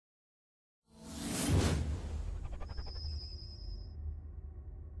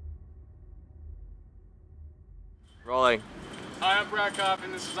Rolling. Hi, I'm Brad Koff,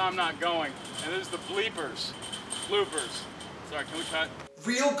 and this is I'm Not Going. And this is the Bloopers. Bloopers. Sorry, can we cut?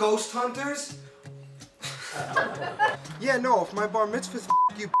 Real ghost hunters? Yeah, no, if my bar mitzvah's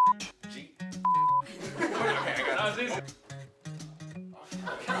you Okay, I got it.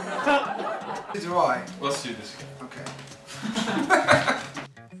 Neither do I. Let's do this again. Okay.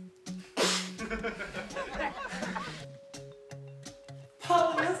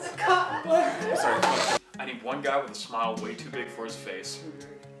 Sorry, I need one guy with a smile way too big for his face.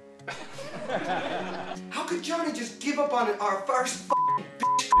 How could Johnny just give up on our first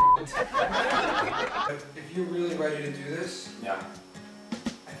If you're really ready to do this, Yeah.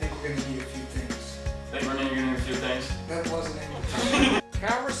 I think we're gonna need a few things. Think we're gonna need a few things? That wasn't anything.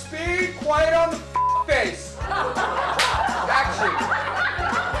 Camera speed, quiet on the face. Action.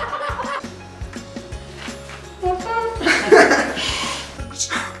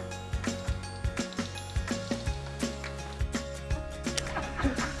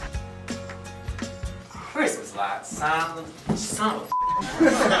 Christmas lights, son of a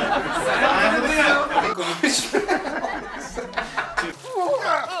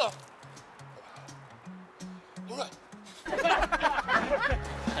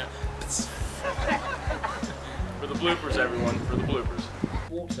For the bloopers, everyone. For the bloopers.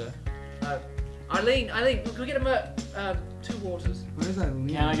 Water. Eileen, can we get him 2 waters? What is that?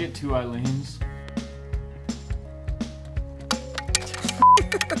 Can I get 2 Eileens?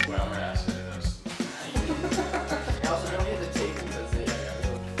 Well, I'm gonna say this.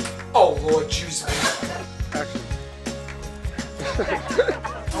 Oh Lord Jesus. Action.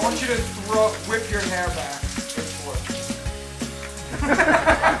 I want you to whip your hair back.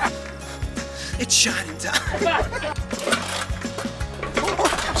 It's shining time.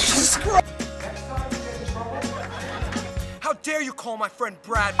 Jesus Christ. Next time you get in trouble. How dare you call my friend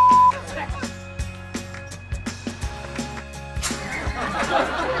Brad?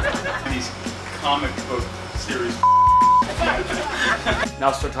 These comic book series.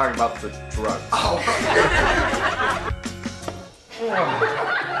 Now start talking about the drugs. You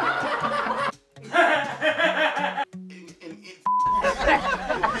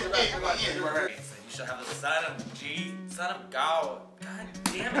should have the son of G, son of God. God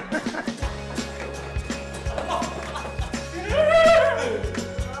damn it.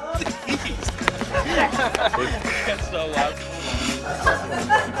 It's so loud.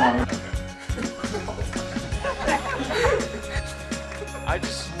 I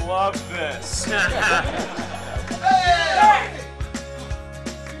just love this.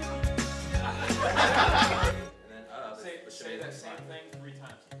 Say that same thing 3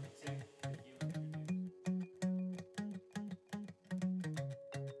 times.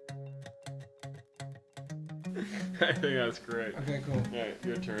 I think that's great. Okay, cool. Alright,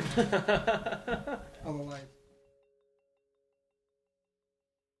 your turn. On the light.